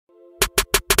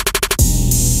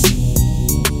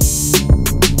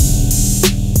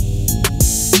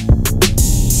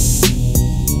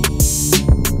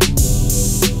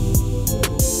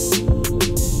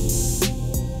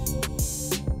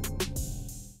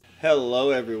Hello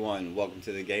everyone, welcome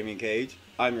to the Gaming Cage.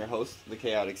 I'm your host, the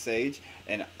Chaotic Sage,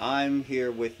 and I'm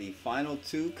here with the final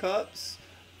two cups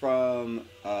from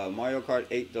Mario Kart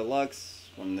 8 Deluxe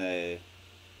from the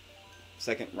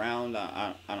second round.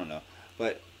 I don't know,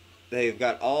 but they've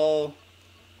got all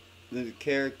the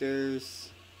characters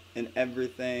and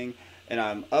everything, and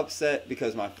I'm upset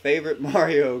because my favorite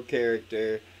Mario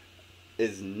character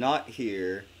is not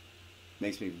here.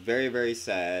 Makes me very, very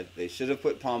sad. They should have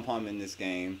put Pom Pom in this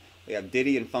game. They have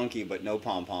Diddy and Funky, but no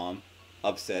Pom Pom.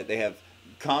 Upset. They have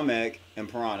Kamek and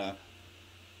Piranha,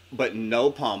 but no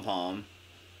Pom Pom.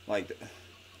 Like,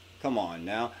 come on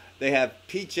now. They have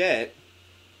Peachette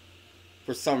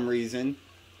for some reason,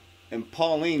 and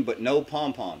Pauline, but no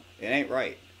Pom Pom. It ain't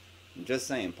right. I'm just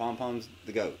saying, Pom Pom's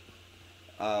the GOAT.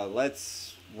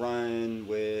 Let's run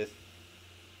with.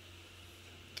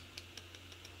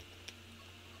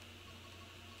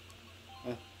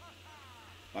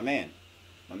 My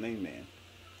main man.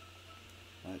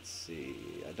 Let's see.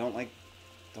 I don't like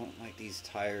these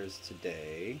tires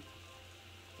today.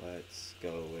 Let's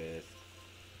go with.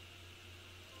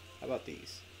 How about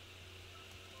these?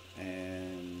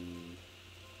 And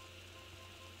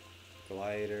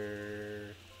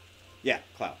glider. Yeah,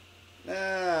 Cloud.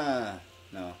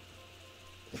 No.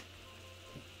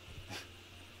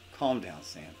 Calm down,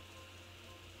 Sam.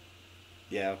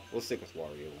 Yeah, we'll stick with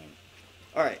Wario Wing.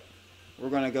 All right. We're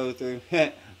gonna go through.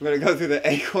 We're gonna go through the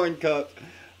Acorn Cup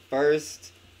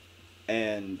first,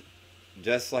 and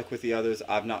just like with the others,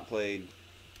 I've not played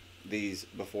these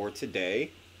before today.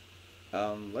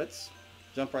 Let's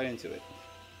jump right into it.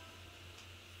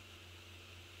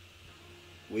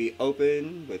 We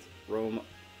open with Rome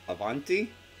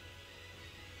Avanti.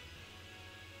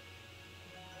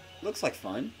 Looks like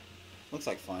fun. Looks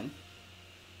like fun.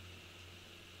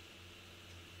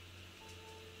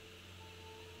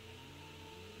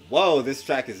 Whoa, this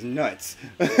track is nuts.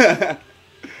 I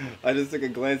just took a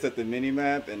glance at the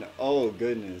mini-map and oh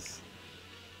goodness.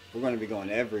 We're going to be going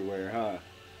everywhere, huh?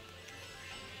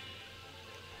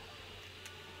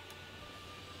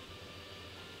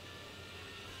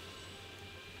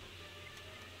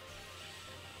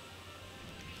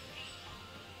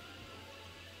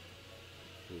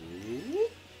 Ooh.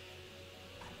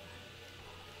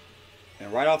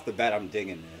 And right off the bat, I'm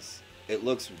digging this. It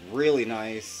looks really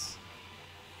nice.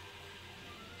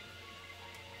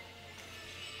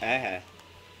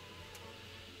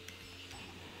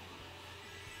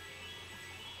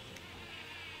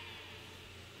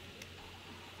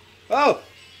 Oh!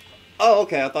 Oh,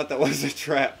 okay. I thought that was a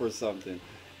trap or something.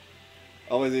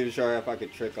 I wasn't even sure if I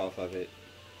could trick off of it.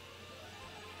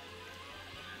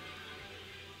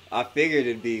 I figured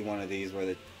it'd be one of these where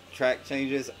the track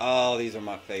changes. Oh, these are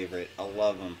my favorite. I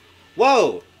love them.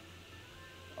 Whoa!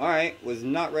 Alright, was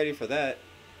not ready for that.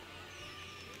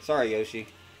 Sorry, Yoshi.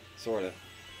 Sorta.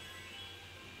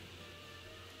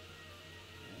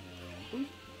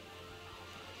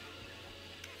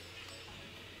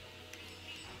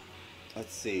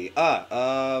 Let's see.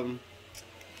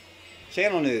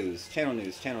 Channel news.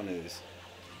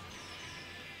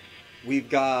 We've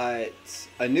got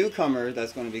a newcomer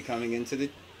that's going to be coming into the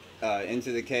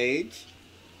cage.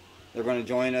 They're going to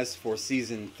join us for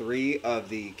season 3 of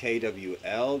the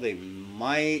KWL. They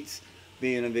might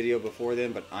be in a video before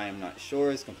then, but I am not sure.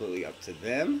 It's completely up to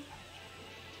them.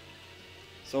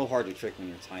 So hard to trick when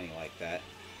you're tiny like that.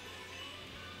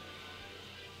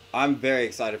 I'm very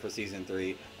excited for season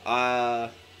 3.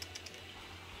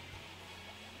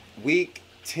 Week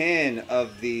 10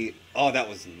 of the... Oh, that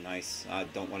was nice. I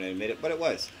don't want to admit it, but it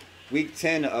was. Week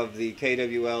 10 of the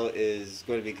KWL is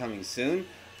going to be coming soon.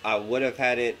 I would have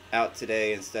had it out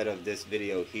today instead of this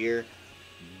video here,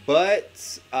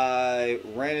 but I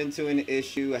ran into an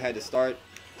issue. I had to start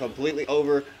completely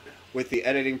over with the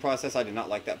editing process. I did not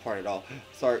like that part at all.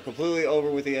 Start completely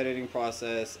over with the editing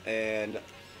process, and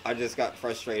I just got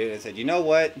frustrated and said, you know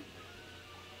what?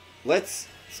 Let's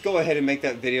go ahead and make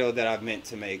that video that I've meant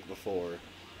to make before.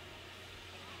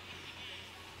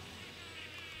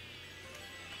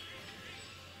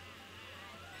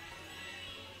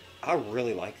 I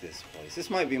really like this place. This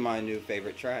might be my new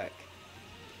favorite track.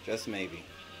 Just maybe.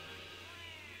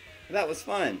 That was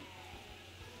fun.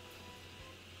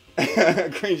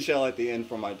 Green shell at the end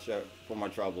for my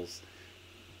troubles.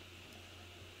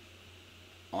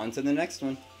 On to the next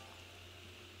one.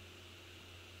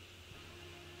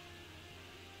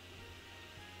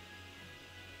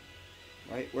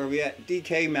 Right, where are we at?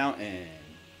 DK Mountain.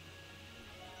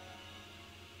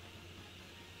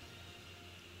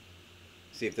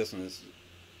 See if this one is...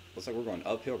 Looks like we're going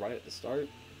uphill right at the start.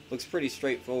 Looks pretty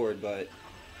straightforward, but...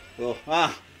 Well,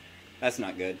 that's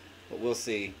not good. But we'll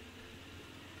see.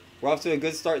 We're off to a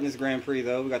good start in this Grand Prix,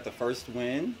 though. We got the first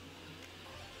win,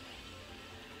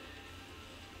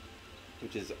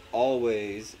 which is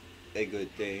always a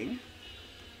good thing.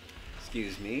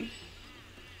 Excuse me.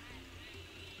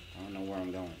 I don't know where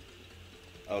I'm going.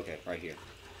 Okay, right here.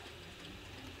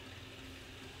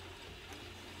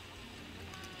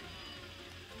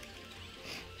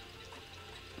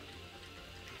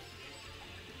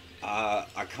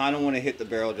 I kind of want to hit the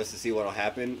barrel just to see what'll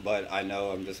happen, but I know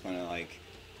I'm just gonna like,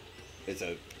 it's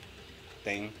a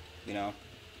thing, you know.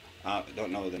 I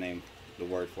don't know the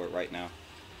word for it right now.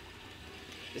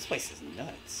 This place is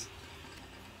nuts.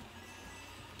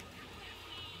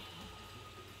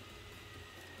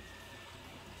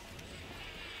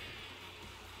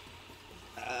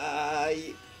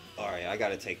 Alright, I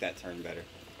gotta take that turn better.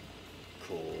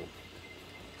 Cool.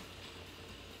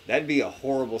 That'd be a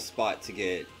horrible spot to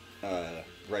get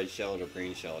red shelled or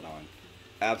green shelled on.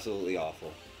 Absolutely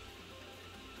awful.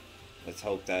 Let's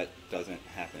hope that doesn't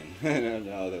happen in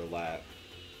another lap.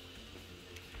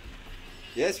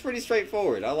 Yeah, it's pretty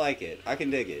straightforward. I like it. I can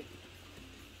dig it.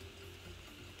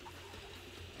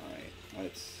 Alright,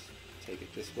 let's take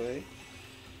it this way.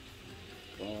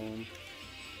 Boom.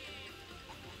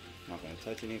 Not gonna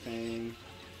touch anything.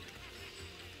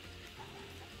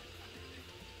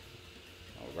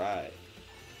 Alright.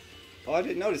 Oh, I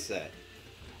didn't notice that.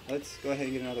 Let's go ahead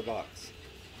and get another box.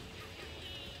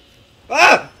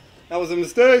 Ah! That was a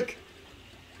mistake!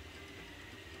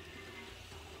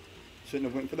 Shouldn't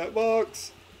have went for that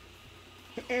box.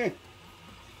 I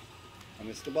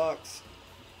missed the box.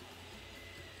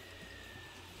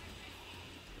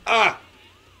 Ah!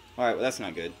 Alright, well that's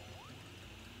not good.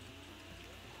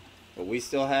 But we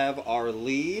still have our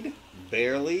lead.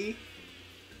 Barely.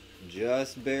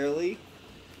 Just barely.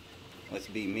 Let's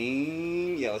be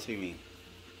mean. Yeah, let's be mean.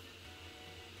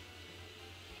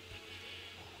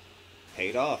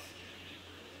 Paid off.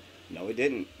 No, it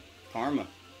didn't. Karma.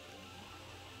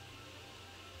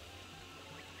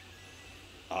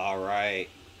 Alright.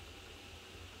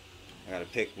 I gotta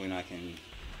pick when I can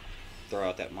throw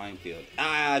out that minefield.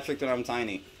 Ah, I tricked it. I'm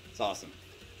tiny. It's awesome.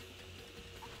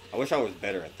 I wish I was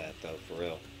better at that, though, for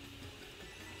real.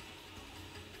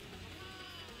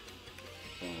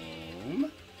 Boom.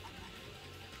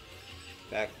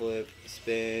 Backflip,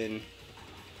 spin,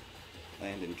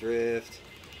 land and drift.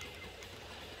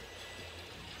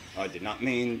 Oh, I did not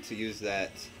mean to use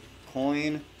that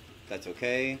coin. That's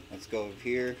okay. Let's go over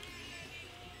here.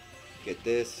 Get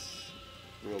this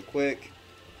real quick.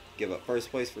 Give up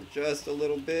first place for just a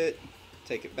little bit.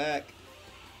 Take it back.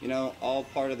 You know, all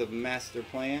part of the master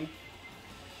plan.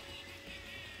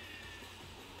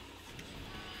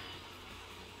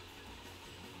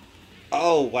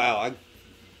 Oh, wow. I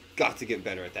got to get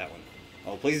better at that one.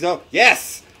 Oh, please don't.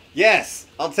 Yes! Yes!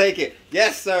 I'll take it.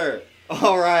 Yes, sir.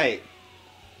 All right.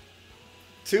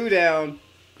 2 down,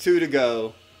 2 to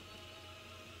go.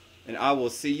 And I will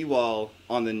see you all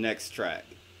on the next track.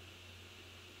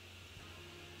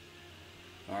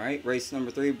 All right, race number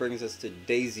 3 brings us to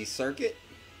Daisy Circuit.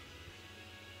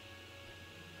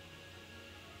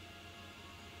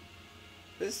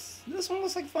 This one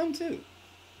looks like fun too.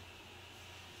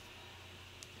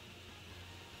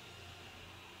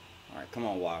 All right, come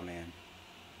on, Wild Man.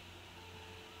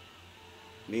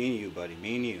 Me and you, buddy.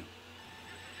 Me and you.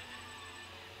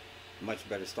 Much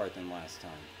better start than last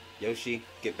time. Yoshi,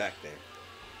 get back there.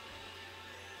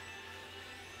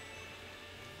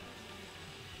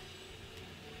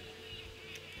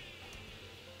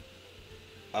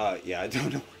 Yeah, I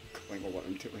don't know where I'm going or what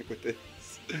I'm doing with this.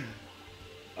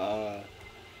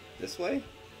 This way?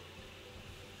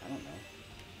 I don't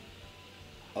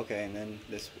know. Okay, and then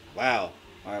this. Wow.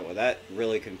 Alright, well that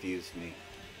really confused me.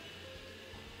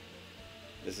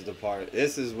 This is the part.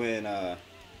 This is when,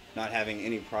 not having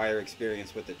any prior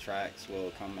experience with the tracks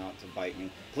will come out to bite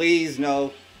me. Please,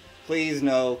 no. Please,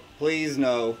 no. Please,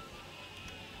 no.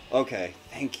 Okay,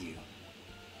 thank you.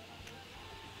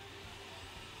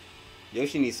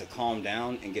 Yoshi needs to calm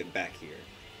down and get back here.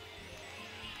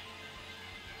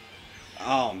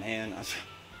 Oh, man.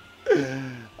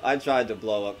 I tried to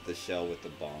blow up the shell with the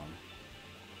bomb.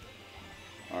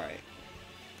 Alright.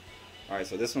 Alright,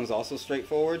 so this one's also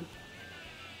straightforward.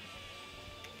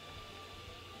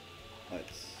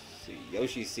 Let's see.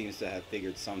 Yoshi seems to have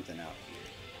figured something out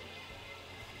here.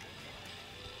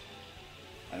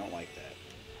 I don't like that.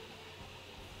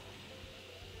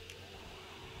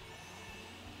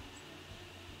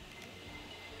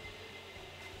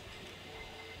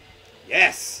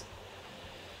 Yes!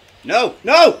 No!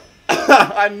 No!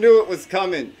 I knew it was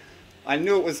coming. I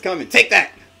knew it was coming. Take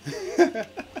that!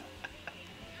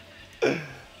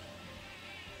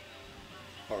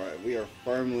 Alright, Alright, we are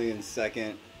firmly in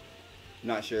second.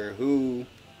 Not sure who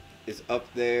is up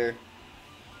there.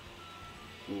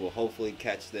 We will hopefully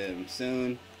catch them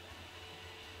soon.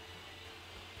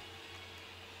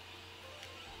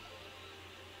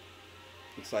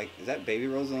 Looks like, is that Baby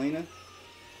Rosalina?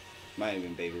 Might have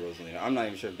been Baby Rosalina. I'm not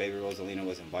even sure if Baby Rosalina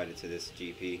was invited to this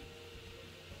GP.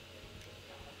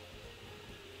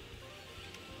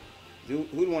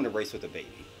 Who'd want to race with a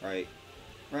baby, right?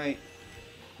 Right?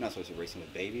 You're not supposed to race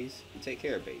with babies. You take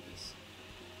care of babies.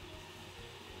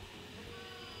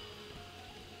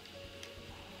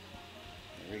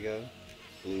 There we go.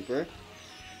 Blooper.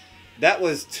 That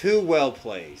was too well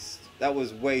placed. That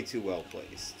was way too well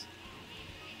placed.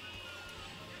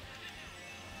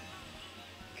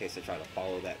 In case I try to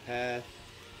follow that path.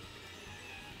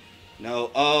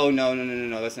 No. Oh, no, no, no, no,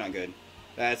 no. That's not good.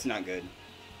 That's not good.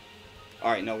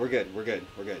 Alright, no, we're good. We're good.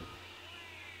 We're good.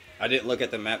 I didn't look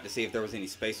at the map to see if there was any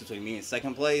space between me and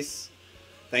second place.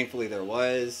 Thankfully, there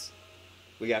was.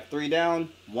 We got 3 down.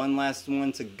 One last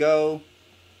one to go.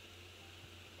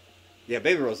 Yeah,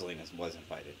 Baby Rosalina was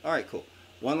invited. Alright, cool.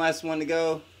 One last one to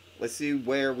go. Let's see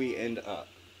where we end up.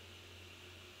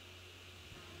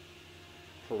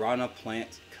 Piranha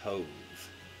Plant Cove.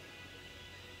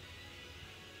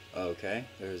 Okay,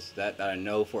 there's that I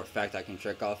know for a fact I can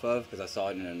trick off of because I saw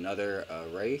it in another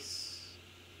race.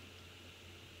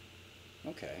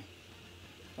 Okay.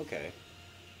 Okay.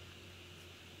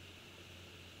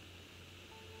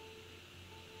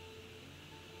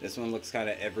 This one looks kind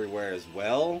of everywhere as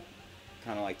well.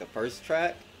 Kind of like the first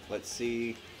track. Let's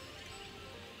see.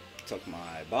 Took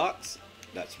my box.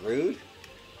 That's rude.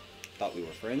 Thought we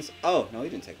were friends. Oh, no, he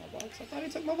didn't take my box. I thought he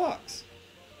took my box.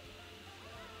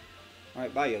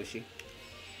 Alright, bye, Yoshi.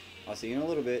 I'll see you in a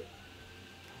little bit.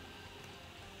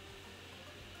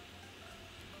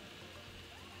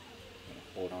 I'm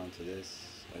gonna hold on to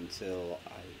this until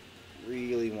I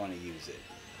really want to use it.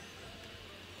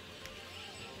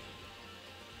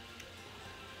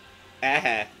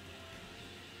 Aha!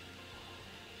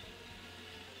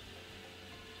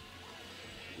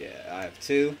 Yeah, I have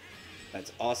 2.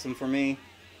 That's awesome for me.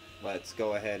 Let's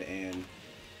go ahead and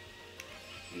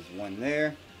use 1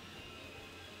 there.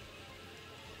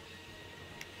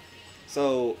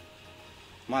 So,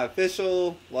 my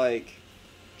official,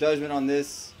 judgment on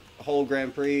this whole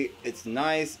Grand Prix, it's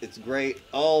nice, it's great.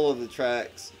 All of the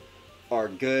tracks are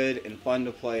good and fun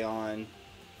to play on.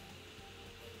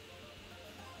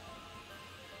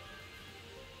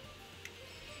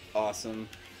 Awesome.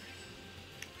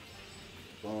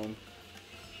 Boom.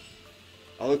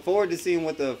 I look forward to seeing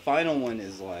what the final one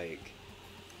is like.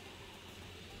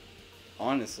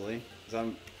 Honestly.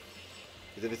 Because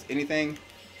if it's anything...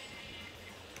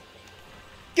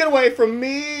 Get away from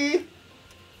me!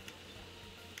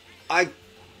 I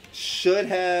should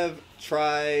have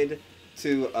tried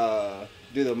to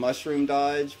do the mushroom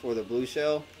dodge for the blue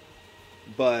shell,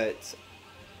 but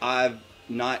I've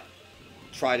not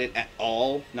tried it at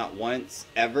all, not once,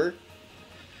 ever.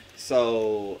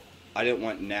 So I didn't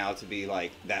want now to be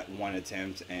like that one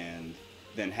attempt and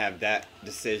then have that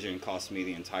decision cost me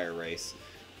the entire race.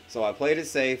 So I played it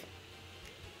safe.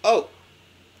 Oh!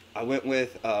 I went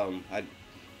with, I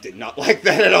did not like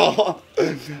that at all.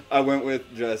 I went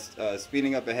with just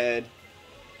speeding up ahead.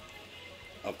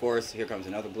 Of course, here comes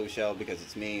another blue shell because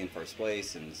it's me in first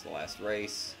place and it's the last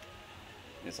race.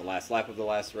 And it's the last lap of the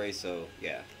last race, so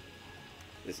yeah.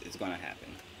 It's gonna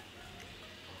happen.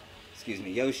 Excuse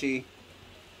me, Yoshi.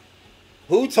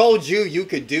 Who told you you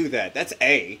could do that? That's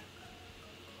A.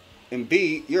 And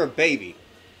B, you're a baby.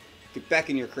 Get back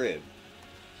in your crib.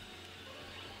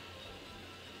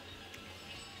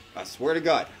 I swear to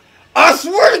God. I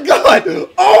swear to God!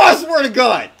 Oh, I swear to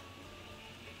God!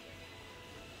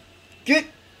 Get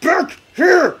back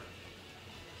here!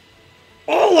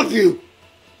 All of you!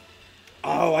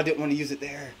 Oh, I didn't want to use it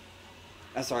there.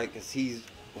 That's alright, because he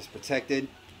was protected.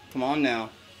 Come on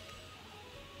now.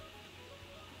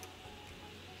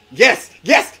 Yes!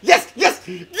 Yes! Yes! Yes!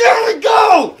 There we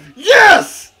go!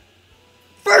 Yes!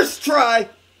 First try.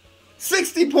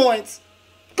 60 points.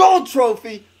 Gold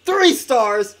trophy. 3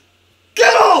 stars.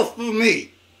 Get off of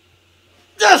me!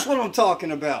 That's what I'm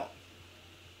talking about.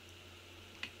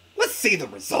 Let's see the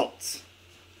results.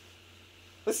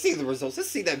 Let's see the results. Let's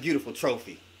see that beautiful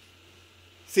trophy.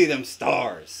 See them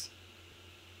stars.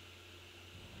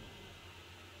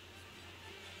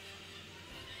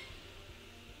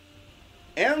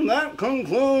 And that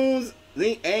concludes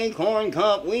the Acorn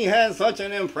Cup. We had such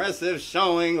an impressive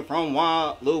showing from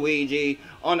Waluigi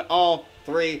on all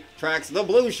 3 tracks. The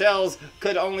blue shells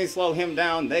could only slow him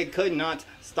down. They could not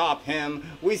stop him.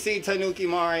 We see Tanuki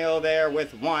Mario there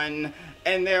with 1.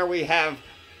 And there we have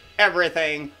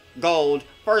everything gold,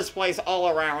 first place all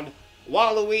around.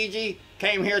 Waluigi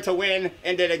came here to win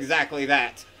and did exactly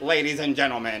that, ladies and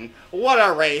gentlemen. What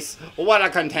a race, what a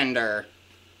contender.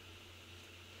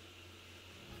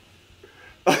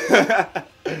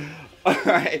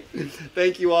 Alright,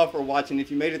 thank you all for watching.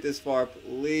 If you made it this far,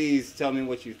 please tell me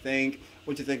what you think.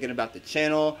 What you're thinking about the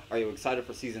channel. Are you excited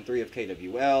for Season 3 of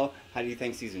KWL? How do you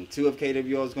think Season 2 of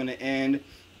KWL is going to end?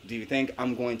 Do you think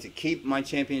I'm going to keep my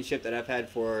championship that I've had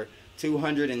for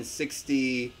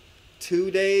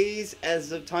 262 days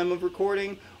as of time of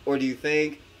recording? Or do you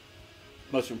think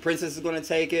Mushroom Princess is going to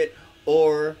take it?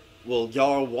 Or will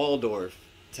Jarl Waldorf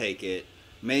take it?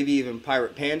 Maybe even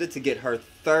Pirate Panda to get her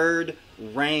third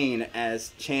reign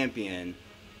as champion?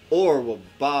 Or will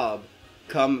Bob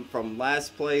come from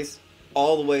last place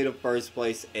all the way to first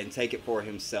place and take it for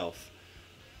himself?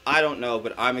 I don't know,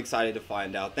 but I'm excited to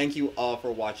find out. Thank you all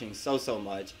for watching so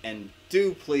much, and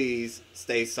do please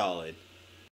stay solid.